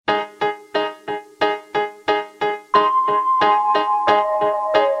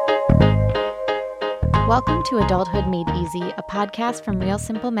Welcome to Adulthood Made Easy, a podcast from Real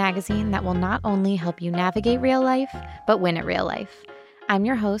Simple Magazine that will not only help you navigate real life, but win at real life. I'm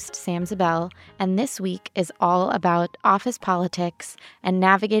your host, Sam Zabel, and this week is all about office politics and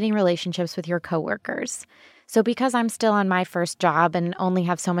navigating relationships with your coworkers. So because I'm still on my first job and only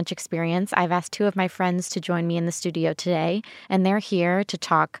have so much experience, I've asked two of my friends to join me in the studio today, and they're here to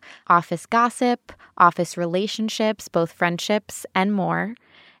talk office gossip, office relationships, both friendships and more,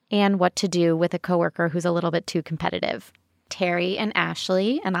 and what to do with a coworker who's a little bit too competitive. Terry and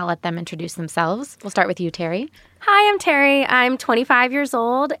Ashley, and I'll let them introduce themselves. We'll start with you, Terry. Hi, I'm Terry. I'm 25 years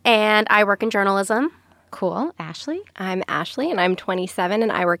old, and I work in journalism. Cool. Ashley? I'm Ashley, and I'm 27, and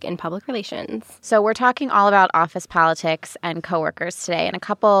I work in public relations. So we're talking all about office politics and coworkers today. And a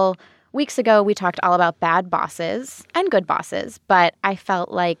couple weeks ago, we talked all about bad bosses and good bosses. But I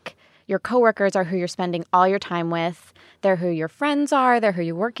felt like your coworkers are who you're spending all your time with. They're who your friends are. They're who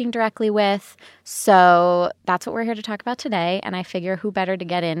you're working directly with. So that's what we're here to talk about today. And I figure who better to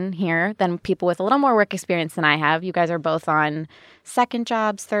get in here than people with a little more work experience than I have. You guys are both on second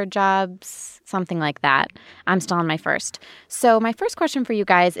jobs, third jobs, something like that. I'm still on my first. So my first question for you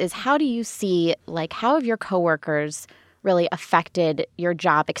guys is, how do you see, how have your coworkers really affected your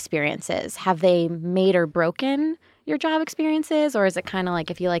job experiences? Have they made or broken your job experiences? Or is it kind of like,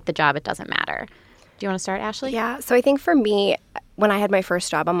 if you like the job, it doesn't matter? Do you want to start, Ashley? Yeah, so I think for me, when I had my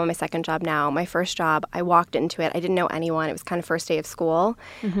first job, I'm on my second job now. My first job, I walked into it. I didn't know anyone. It was kind of first day of school.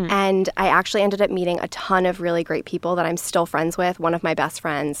 Mm-hmm. And I actually ended up meeting a ton of really great people that I'm still friends with. One of my best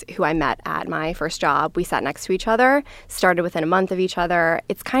friends who I met at my first job, we sat next to each other, started within a month of each other.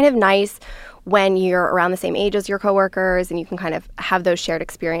 It's kind of nice when you're around the same age as your coworkers and you can kind of have those shared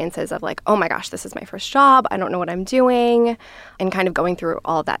experiences of like, oh my gosh, this is my first job. I don't know what I'm doing, and kind of going through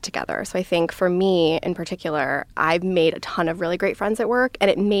all of that together. So I think for me in particular, I've made a ton of really great friends at work, and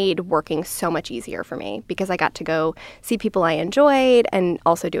it made working so much easier for me because I got to go see people I enjoyed and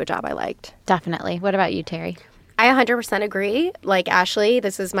also do a job I liked. Definitely. What about you, Terry? I 100% agree. Like Ashley,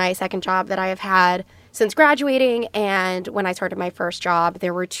 this is my second job that I have had since graduating, and when I started my first job,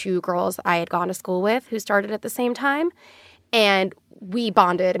 there were two girls I had gone to school with who started at the same time, and we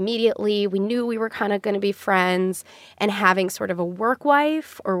bonded immediately. We knew we were kind of going to be friends, and having sort of a work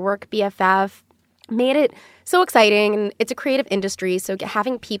wife or work BFF made it so exciting. And it's a creative industry, so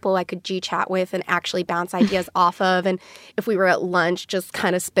having people I could G-chat with and actually bounce ideas off of, and if we were at lunch just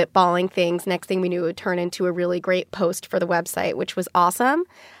kind of spitballing things, next thing we knew it would turn into a really great post for the website, which was awesome.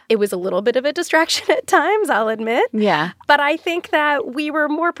 It was a little bit of a distraction at times, I'll admit. Yeah. But I think that we were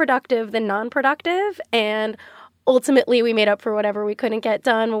more productive than non-productive, and ultimately we made up for whatever we couldn't get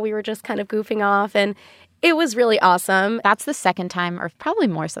done when we were just kind of goofing off, and it was really awesome. That's the second time, or probably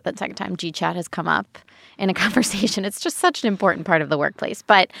more so than second time, G-Chat has come up in a conversation. It's just such an important part of the workplace.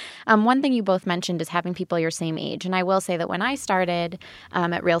 But one thing you both mentioned is having people your same age. And I will say that when I started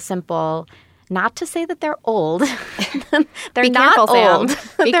at Real Simple, not to say that they're old. They're not old.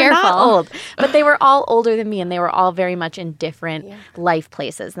 Be They're careful. not old. But they were all older than me, and they were all very much in different life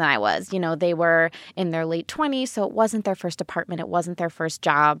places than I was. You know, they were in their late 20s, so it wasn't their first apartment. It wasn't their first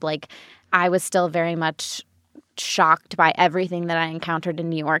job. I was still very much shocked by everything that I encountered in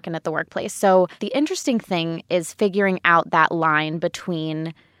New York and at the workplace. So the interesting thing is figuring out that line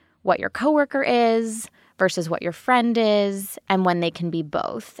between what your coworker is versus what your friend is, and when they can be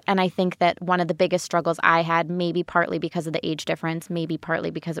both. And I think that one of the biggest struggles I had, maybe partly because of the age difference, maybe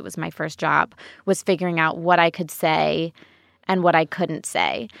partly because it was my first job, was figuring out what I could say and what I couldn't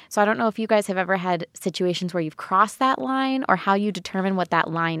say. So I don't know if you guys have ever had situations where you've crossed that line or how you determine what that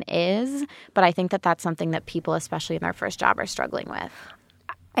line is, but I think that that's something that people, especially in their first job, are struggling with.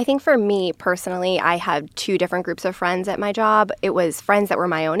 I think for me personally, I had two different groups of friends at my job. It was friends that were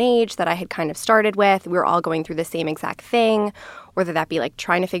my own age that I had kind of started with. We were all going through the same exact thing, whether that be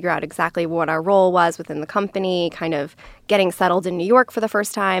trying to figure out exactly what our role was within the company, kind of getting settled in New York for the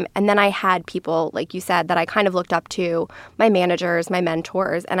first time. And then I had people, like you said, that I kind of looked up to, my managers, my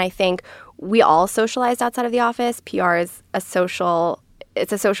mentors. And I think we all socialized outside of the office. PR is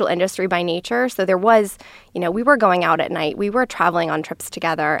it's a social industry by nature. So there was, we were going out at night. We were traveling on trips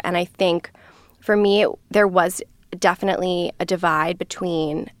together. And I think for me, there was definitely a divide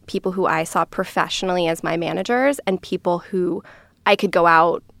between people who I saw professionally as my managers and people who I could go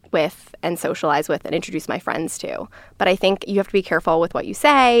out with and socialize with and introduce my friends to. But I think you have to be careful with what you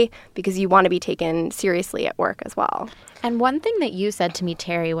say because you want to be taken seriously at work as well. And one thing that you said to me,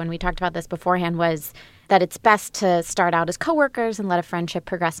 Terry, when we talked about this beforehand was that it's best to start out as coworkers and let a friendship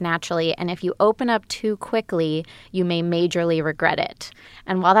progress naturally. And if you open up too quickly, you may majorly regret it.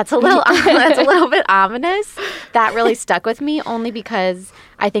 And while that's a little bit ominous, that really stuck with me only because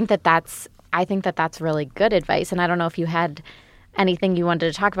I think that that's I think that that's really good advice. And I don't know if you had anything you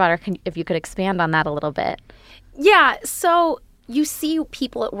wanted to talk about, or if you could expand on that a little bit. Yeah, so you see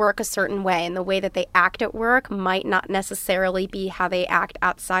people at work a certain way, and the way that they act at work might not necessarily be how they act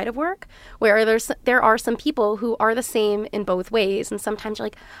outside of work, where there are some people who are the same in both ways. And sometimes you're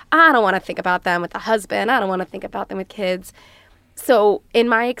like, I don't want to think about them with a husband. I don't want to think about them with kids. So in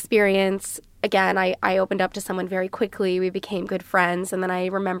my experience, again, I opened up to someone very quickly. We became good friends. And then I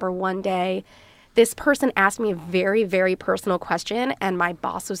remember one day, this person asked me a very, very personal question, and my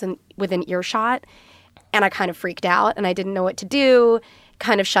boss was within earshot, and I kind of freaked out, and I didn't know what to do,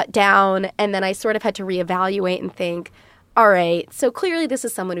 kind of shut down, and then I sort of had to reevaluate and think, all right, so clearly this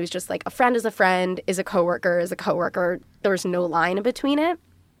is someone who's just like, a friend is a friend, is a coworker, there's no line in between it.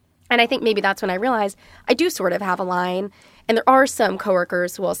 And I think maybe that's when I realized I do sort of have a line, and there are some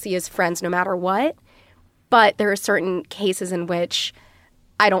coworkers who I'll see as friends no matter what, but there are certain cases in which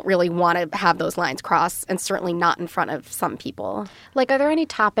I don't really want to have those lines crossed, and certainly not in front of some people. Like, are there any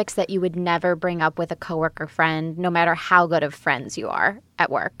topics that you would never bring up with a coworker friend, no matter how good of friends you are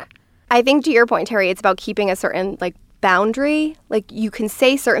at work? I think to your point, Terry, it's about keeping a certain, boundary. You can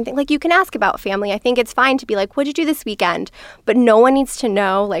say certain things. You can ask about family. I think it's fine to be like, what'd you do this weekend? But no one needs to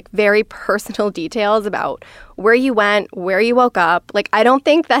know, very personal details about where you went, where you woke up. I don't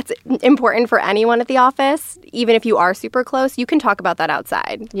think that's important for anyone at the office. Even if you are super close, you can talk about that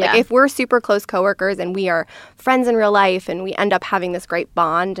outside. Yeah. If we're super close coworkers and we are friends in real life and we end up having this great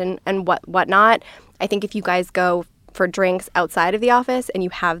bond and whatnot, I think if you guys go for drinks outside of the office and you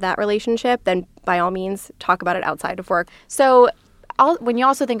have that relationship, then by all means, talk about it outside of work. So when you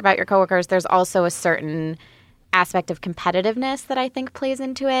also think about your coworkers, there's also a certain aspect of competitiveness that I think plays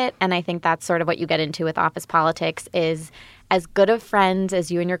into it. And I think that's sort of what you get into with office politics is as good of friends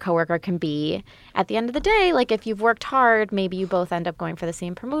as you and your coworker can be. At the end of the day, if you've worked hard, maybe you both end up going for the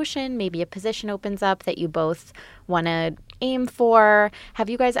same promotion. Maybe a position opens up that you both want to aim for. Have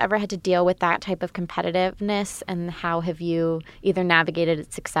you guys ever had to deal with that type of competitiveness? And how have you either navigated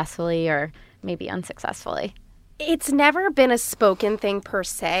it successfully or maybe unsuccessfully? It's never been a spoken thing per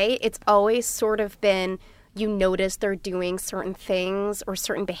se. It's always sort of been, you notice they're doing certain things or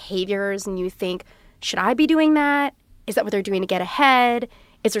certain behaviors and you think, should I be doing that? Is that what they're doing to get ahead?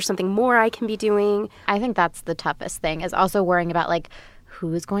 Is there something more I can be doing? I think that's the toughest thing, is also worrying about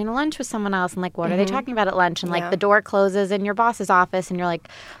who's going to lunch with someone else and what are they talking about at lunch? And the door closes in your boss's office and you're like,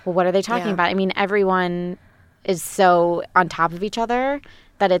 well, what are they talking about? I mean, everyone is so on top of each other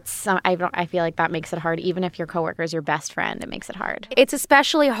that I feel like that makes it hard. Even if your coworker is your best friend, it makes it hard. It's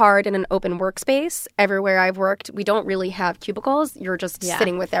especially hard in an open workspace. Everywhere I've worked, we don't really have cubicles. You're just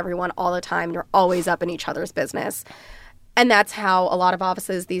sitting with everyone all the time. You're always up in each other's business. And that's how a lot of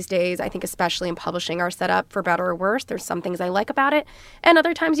offices these days, I think especially in publishing, are set up, for better or worse. There's some things I like about it. And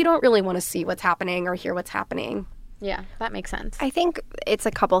other times you don't really want to see what's happening or hear what's happening. Yeah, that makes sense. I think it's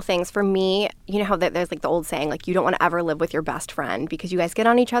a couple things. For me, you know how there's the old saying, you don't want to ever live with your best friend because you guys get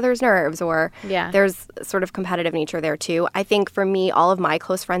on each other's nerves, or there's sort of competitive nature there too. I think for me, all of my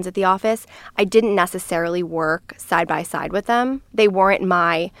close friends at the office, I didn't necessarily work side by side with them. They weren't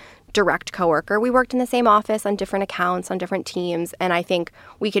my direct coworker. We worked in the same office on different accounts, on different teams, and I think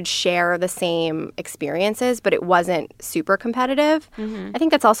we could share the same experiences, but it wasn't super competitive. I think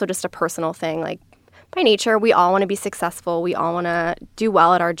that's also just a personal thing. By nature, we all want to be successful. We all want to do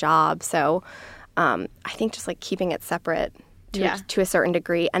well at our job. So I think just keeping it separate to a certain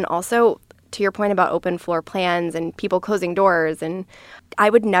degree. And also, to your point about open floor plans and people closing doors, and I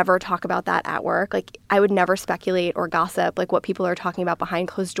would never talk about that at work. I would never speculate or gossip what people are talking about behind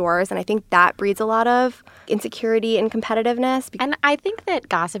closed doors. And I think that breeds a lot of insecurity and competitiveness. And I think that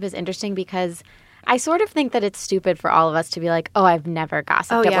gossip is interesting because I sort of think that it's stupid for all of us to be like, oh, I've never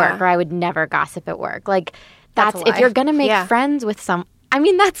gossiped at work, or I would never gossip at work. That's if you're going to make friends with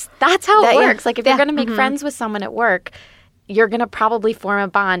that's how it works. If you're going to make friends with someone at work, you're going to probably form a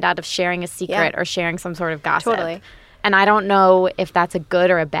bond out of sharing a secret or sharing some sort of gossip. Totally. And I don't know if that's a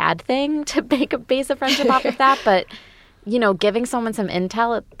good or a bad thing to make a base of friendship off of that, but giving someone some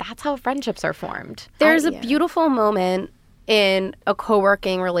intel, that's how friendships are formed. There's a beautiful moment in a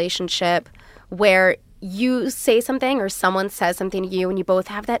co-working relationship where you say something or someone says something to you and you both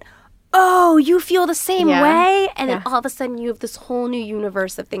have that, oh, you feel the same way? And then all of a sudden you have this whole new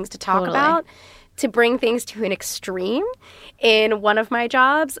universe of things to talk about. To bring things to an extreme, in one of my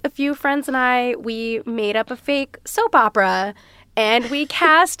jobs, a few friends and I, we made up a fake soap opera and we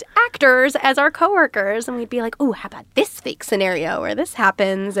cast actors as our coworkers, and we'd be like, oh, how about this fake scenario where this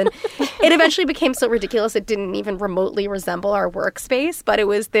happens? And it eventually became so ridiculous it didn't even remotely resemble our workspace, but it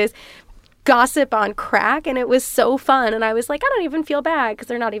was this gossip on crack, and it was so fun. And I was like, I don't even feel bad because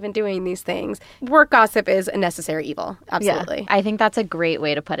they're not even doing these things. Work gossip is a necessary evil. Absolutely. Yeah, I think that's a great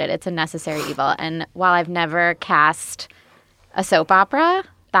way to put it. It's a necessary evil. And while I've never cast a soap opera,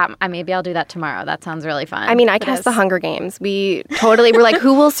 maybe I'll do that tomorrow. That sounds really fun. I mean, I cast the Hunger Games. We totally were like,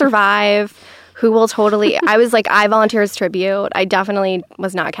 who will survive? Who will totally... I was like, I volunteer as tribute. I definitely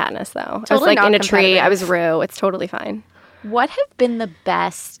was not Katniss, though. I was like in a tree. I was Rue. It's totally fine. What have been the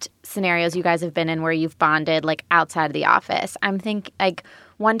best scenarios you guys have been in where you've bonded, like, outside of the office? I'm thinking, like,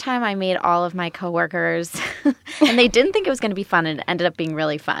 one time I made all of my coworkers, and they didn't think it was going to be fun, and it ended up being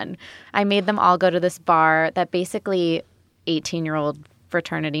really fun. I made them all go to this bar that basically 18-year-old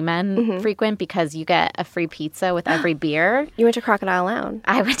fraternity men frequent because you get a free pizza with every beer. You went to Crocodile Lounge.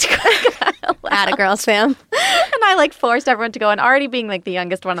 I went to Crocodile Lounge. Atta girls, fam. And I, like, forced everyone to go. And already being, like, the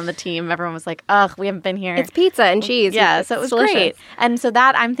youngest one on the team, everyone was like, ugh, we haven't been here. It's pizza and cheese. Yeah, so it was delicious. great. And so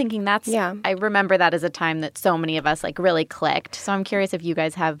that, I'm thinking I remember that as a time that so many of us, like, really clicked. So I'm curious if you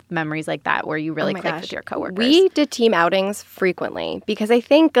guys have memories like that where you really clicked with your coworkers. We did team outings frequently because I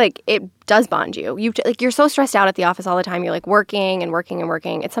think, like, it does bond you. You're so stressed out at the office all the time. You're, like, working and working and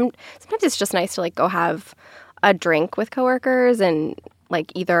working. Sometimes it's just nice to, like, go have a drink with coworkers and,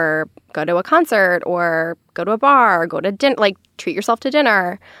 like, either go to a concert or go to a bar or go to dinner, like, treat yourself to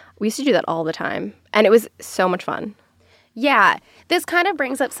dinner. We used to do that all the time. And it was so much fun. Yeah. This kind of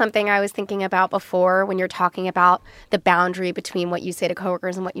brings up something I was thinking about before when you're talking about the boundary between what you say to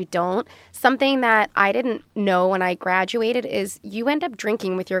coworkers and what you don't. Something that I didn't know when I graduated is you end up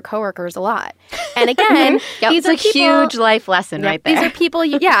drinking with your coworkers a lot. And again, these are a huge life lesson right there. These are people,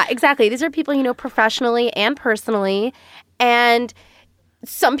 yeah, exactly. These are people you know professionally and personally. And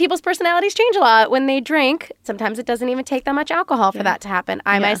some people's personalities change a lot when they drink. Sometimes it doesn't even take that much alcohol for that to happen.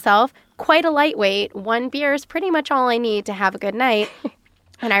 I myself, quite a lightweight. 1 beer is pretty much all I need to have a good night.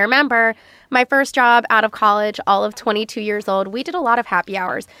 And I remember my first job out of college, all of 22 years old, we did a lot of happy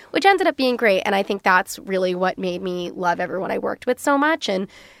hours, which ended up being great. And I think that's really what made me love everyone I worked with so much and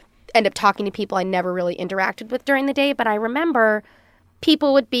end up talking to people I never really interacted with during the day. But I remember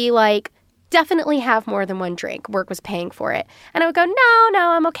people would be like, definitely have more than 1 drink. Work was paying for it. And I would go,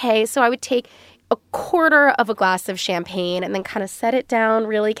 no, I'm okay. So I would take a quarter of a glass of champagne and then kind of set it down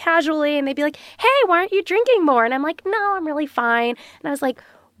really casually. And they'd be like, hey, why aren't you drinking more? And I'm like, no, I'm really fine. And I was like,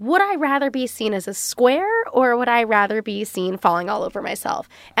 would I rather be seen as a square or would I rather be seen falling all over myself?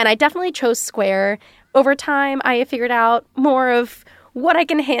 And I definitely chose square. Over time, I figured out more of what I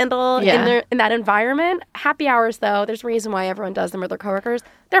can handle in that environment. Happy hours, though, there's a reason why everyone does them with their coworkers.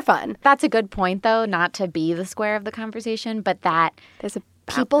 They're fun. That's a good point, though, not to be the square of the conversation, but that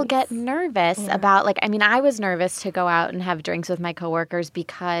people get nervous about, like, I mean, I was nervous to go out and have drinks with my coworkers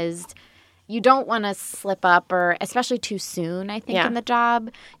because you don't want to slip up, or especially too soon, I think, in the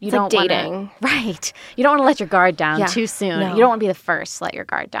job. It's don't like dating. Right. You don't want to let your guard down too soon. No. You don't want to be the first to let your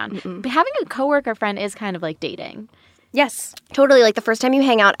guard down. But having a coworker friend is kind of like dating. Yes. Totally. Like, the first time you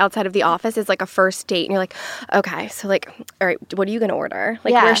hang out outside of the office is like a first date. And you're like, okay, so, like, all right, what are you going to order?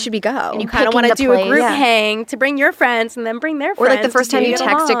 Like, where should we go? And you kind of want to do a group hang to bring your friends and then bring their friends. Or, like, the first time you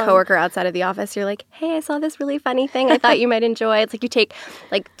text a coworker outside of the office, you're like, hey, I saw this really funny thing I thought you might enjoy. It's like you take,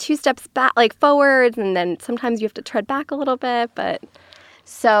 like, 2 steps back, like, forwards, and then sometimes you have to tread back a little bit, but...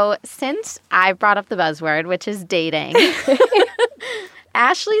 So, since I brought up the buzzword, which is dating,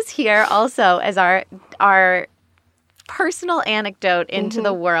 Ashley's here also as our personal anecdote into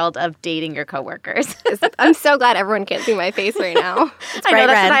the world of dating your coworkers. I'm so glad everyone can't see my face right now. I know,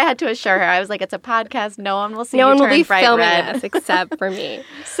 that's what I had to assure her. I was like, it's a podcast. No one will see you turn bright red. No one will be filming us except for me.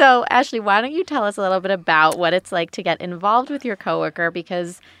 So, Ashley, why don't you tell us a little bit about what it's like to get involved with your coworker,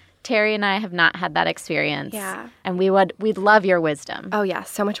 because Terry and I have not had that experience. Yeah. And we'd love your wisdom. Oh, yeah.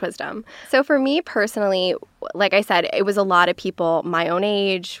 So much wisdom. So for me personally, like I said, it was a lot of people my own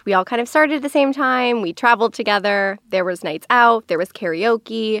age. We all kind of started at the same time. We traveled together. There was nights out. There was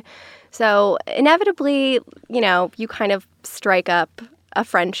karaoke. So inevitably, you know, you kind of strike up a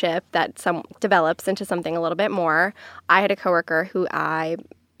friendship that develops into something a little bit more. I had a coworker who I'm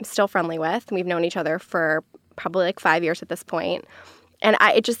still friendly with. We've known each other for probably like 5 years at this point. And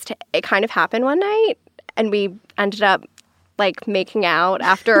it kind of happened one night, and we ended up, like, making out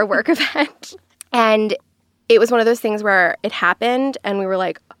after a work event. And it was one of those things where it happened, and we were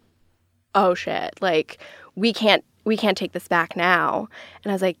like, oh, shit. Like, we can't take this back now.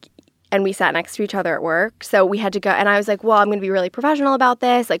 And I was like, and we sat next to each other at work. So we had to go, and I was like, well, I'm going to be really professional about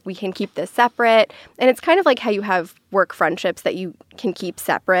this. Like, we can keep this separate. And it's kind of like how you have work friendships that you can keep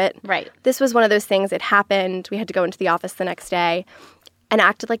separate. Right. This was one of those things. It happened. We had to go into the office the next day and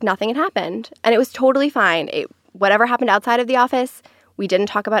acted like nothing had happened. And it was totally fine. Whatever happened outside of the office, We didn't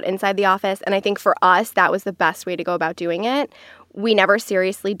talk about inside the office. And I think for us, that was the best way to go about doing it. We never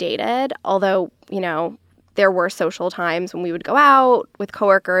seriously dated, although, there were social times when we would go out with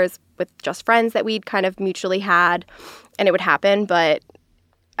coworkers, with just friends that we'd kind of mutually had, and it would happen. But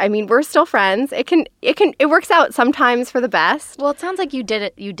I mean, we're still friends. It works out sometimes for the best. Well, it sounds like you did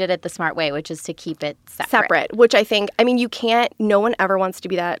it the smart way, which is to keep it separate. Separate, which I think, you can't, no one ever wants to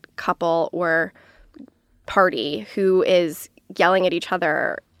be that couple or party who is yelling at each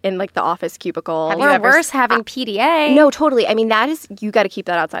other in like the office cubicle. Or worse, having PDA. No, totally. that is, you got to keep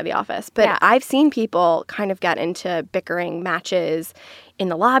that outside the office. But Yeah. I've seen people kind of get into bickering matches in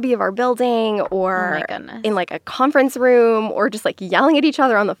the lobby of our building or Oh my goodness. in like a conference room or just like yelling at each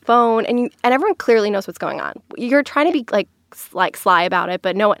other on the phone. And everyone clearly knows what's going on. You're trying to be like sly about it,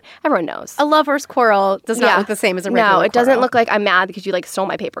 but everyone knows. A lover's quarrel does not look the same as a regular No, it doesn't quarrel. look like I'm mad because you like stole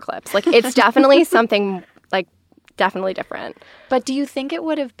my paper clips. Like it's definitely something like definitely different. But do you think it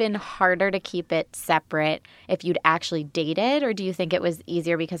would have been harder to keep it separate if you'd actually dated, or do you think it was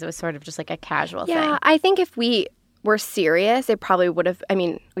easier because it was sort of just like a casual thing? Yeah, I think if we were serious, it probably would have,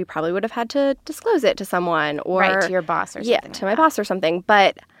 we probably would have had to disclose it to someone or Right, to your boss or something. Yeah, like to my that. boss or something.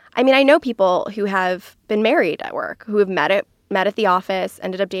 But I know people who have been married at work, who have met at the office,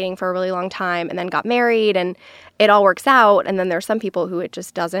 ended up dating for a really long time, and then got married, and it all works out. And then there's some people who it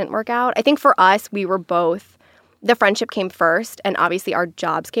just doesn't work out. I think for us, we were both, the friendship came first, and obviously our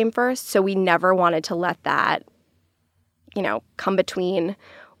jobs came first. So we never wanted to let that, come between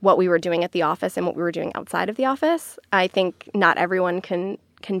what we were doing at the office and what we were doing outside of the office. I think not everyone can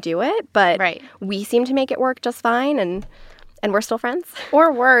do it, but Right. we seem to make it work just fine, and we're still friends.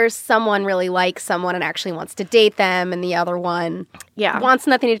 Or worse, someone really likes someone and actually wants to date them, and the other one wants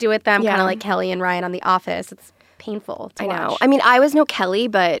nothing to do with them, Yeah. kind of like Kelly and Ryan on The Office. It's painful to I know. watch. I was no Kelly,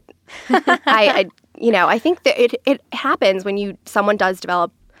 but I think that it happens when someone does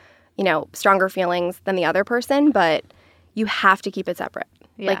develop, stronger feelings than the other person, but you have to keep it separate.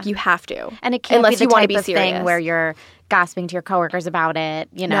 Yeah. Like you have to. And it can't unless be you the want to type be of serious. thing where you're gossiping to your coworkers about it,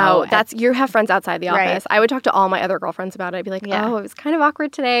 No, you have friends outside the Right. office. I would talk to all my other girlfriends about it. I'd be like, Yeah. oh, it was kind of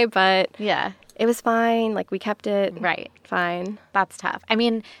awkward today, but Yeah. it was fine. Like we kept it Right. fine. That's tough.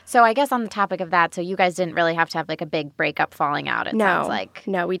 So I guess on the topic of that, so you guys didn't really have to have like a big breakup falling out, it sounds like.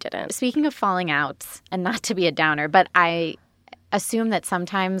 No, we didn't. Speaking of falling outs, and not to be a downer, but I assume that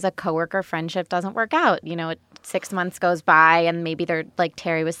sometimes a coworker friendship doesn't work out. 6 months goes by and maybe they're, like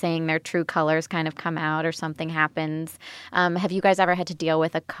Terry was saying, their true colors kind of come out or something happens. Have you guys ever had to deal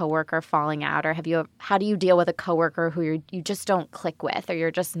with a coworker falling out, or how do you deal with a coworker who you just don't click with, or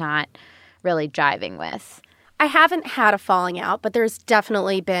you're just not really jiving with? I haven't had a falling out, but there's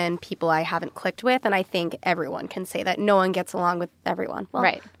definitely been people I haven't clicked with, and I think everyone can say that no one gets along with everyone. Well,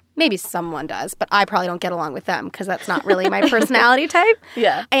 Right. Maybe someone does, but I probably don't get along with them because that's not really my personality type.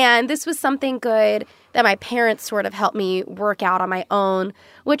 Yeah. And this was something good that my parents sort of helped me work out on my own,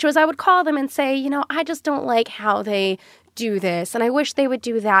 which was I would call them and say, I just don't like how they do this, and I wish they would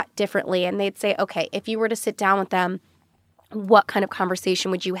do that differently. And they'd say, okay, if you were to sit down with them, what kind of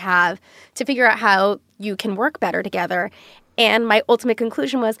conversation would you have to figure out how you can work better together? And my ultimate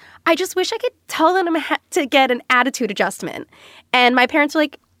conclusion was, I just wish I could tell them to get an attitude adjustment. And my parents were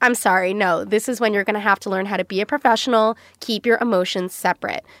like, I'm sorry, no, this is when you're going to have to learn how to be a professional, keep your emotions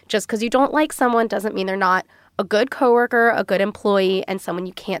separate. Just because you don't like someone doesn't mean they're not a good coworker, a good employee, and someone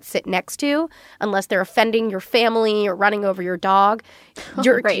you can't sit next to unless they're offending your family or running over your dog.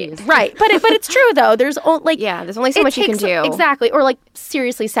 Right. Right. But it's true, though. There's only so much you can do. Exactly. Or like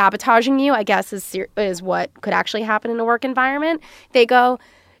seriously sabotaging you, I guess, is what could actually happen in a work environment. They go,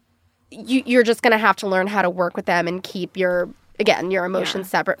 you're just going to have to learn how to work with them and keep your emotions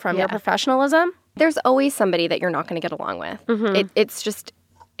separate from your professionalism. There's always somebody that you're not going to get along with. Mm-hmm.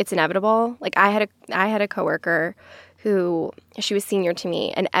 It's inevitable. Like I had a coworker who, she was senior to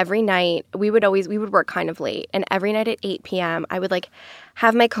me, and every night we would work kind of late, and every night at 8 p.m. I would like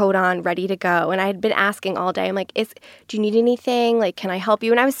have my coat on ready to go, and I had been asking all day. I'm like, do you need anything? Like, can I help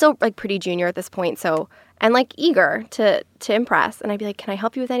you? And I was still like pretty junior at this point, so, and like eager to impress. And I'd be like, can I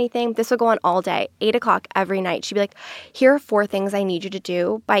help you with anything? This would go on all day, 8 o'clock every night. She'd be like, here are 4 things I need you to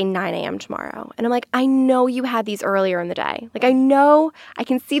do by 9 a.m. tomorrow. And I'm like, I know you had these earlier in the day. Like, I know, I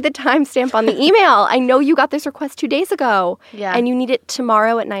can see the timestamp on the email. I know you got this request 2 days ago. Yeah. And you need it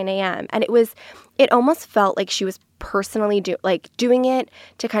tomorrow at 9 a.m. And it almost felt like she was personally doing it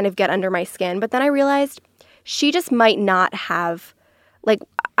to kind of get under my skin. But then I realized she just might not have, like,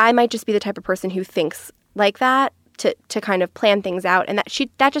 I might just be the type of person who thinks like that to kind of plan things out, and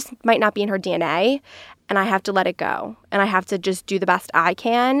that just might not be in her DNA, and I have to let it go, and I have to just do the best I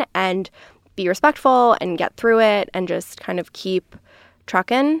can and be respectful and get through it and just kind of keep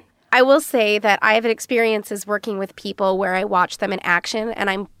trucking. I will say that I have experiences working with people where I watch them in action and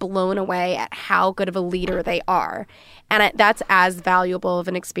I'm blown away at how good of a leader they are. And that's as valuable of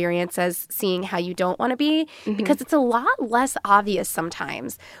an experience as seeing how you don't want to be, because it's a lot less obvious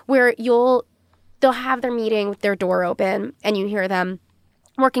sometimes, where they'll have their meeting with their door open and you hear them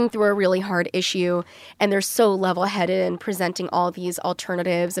working through a really hard issue, and they're so level-headed and presenting all these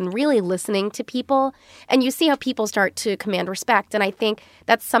alternatives and really listening to people. And you see how people start to command respect. And I think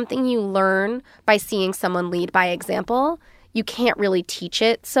that's something you learn by seeing someone lead by example. You can't really teach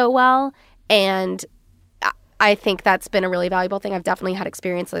it so well. And I think that's been a really valuable thing. I've definitely had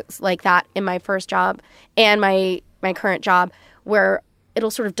experiences like that in my first job and my current job, where it'll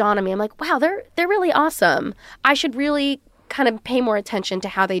sort of dawn on me. I'm like, wow, they're really awesome. I should really kind of pay more attention to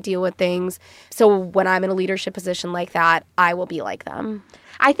how they deal with things. So when I'm in a leadership position like that, I will be like them.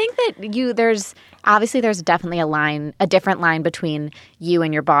 I think that there's definitely a different line between you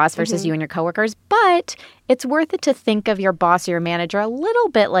and your boss versus you and your coworkers, but it's worth it to think of your boss or your manager a little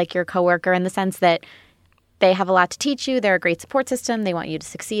bit like your coworker, in the sense that they have a lot to teach you. They're a great support system. They want you to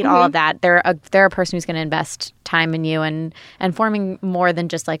succeed, all of that. They're a person who's going to invest time in you, and forming more than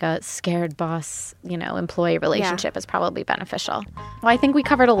just like a scared boss, employee relationship is probably beneficial. Well, I think we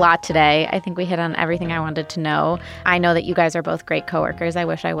covered a lot today. I think we hit on everything I wanted to know. I know that you guys are both great coworkers. I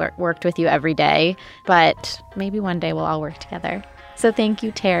wish I worked with you every day, but maybe one day we'll all work together. So thank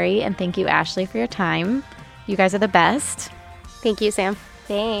you, Terry, and thank you, Ashley, for your time. You guys are the best. Thank you, Sam.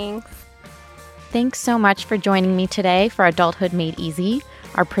 Thanks. Thanks so much for joining me today for Adulthood Made Easy.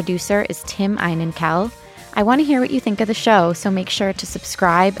 Our producer is Tim Einenkel. I want to hear what you think of the show, so make sure to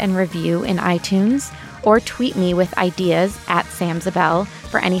subscribe and review in iTunes, or tweet me with ideas at Sam Zabel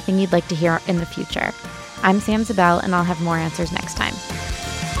for anything you'd like to hear in the future. I'm Sam Zabel, and I'll have more answers next time.